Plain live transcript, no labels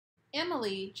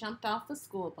Emily jumped off the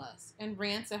school bus and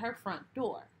ran to her front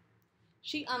door.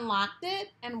 She unlocked it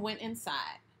and went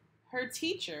inside. Her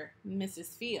teacher,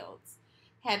 Mrs. Fields,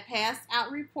 had passed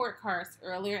out report cards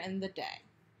earlier in the day,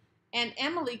 and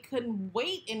Emily couldn't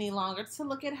wait any longer to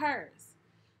look at hers.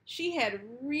 She had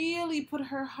really put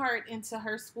her heart into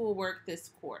her schoolwork this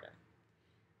quarter.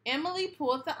 Emily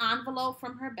pulled the envelope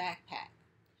from her backpack.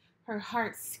 Her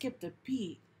heart skipped a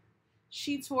beat.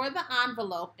 She tore the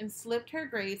envelope and slipped her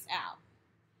grades out.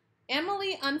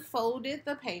 Emily unfolded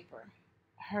the paper.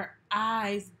 Her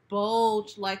eyes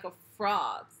bulged like a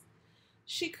frog's.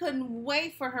 She couldn't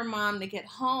wait for her mom to get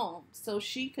home so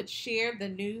she could share the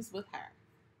news with her.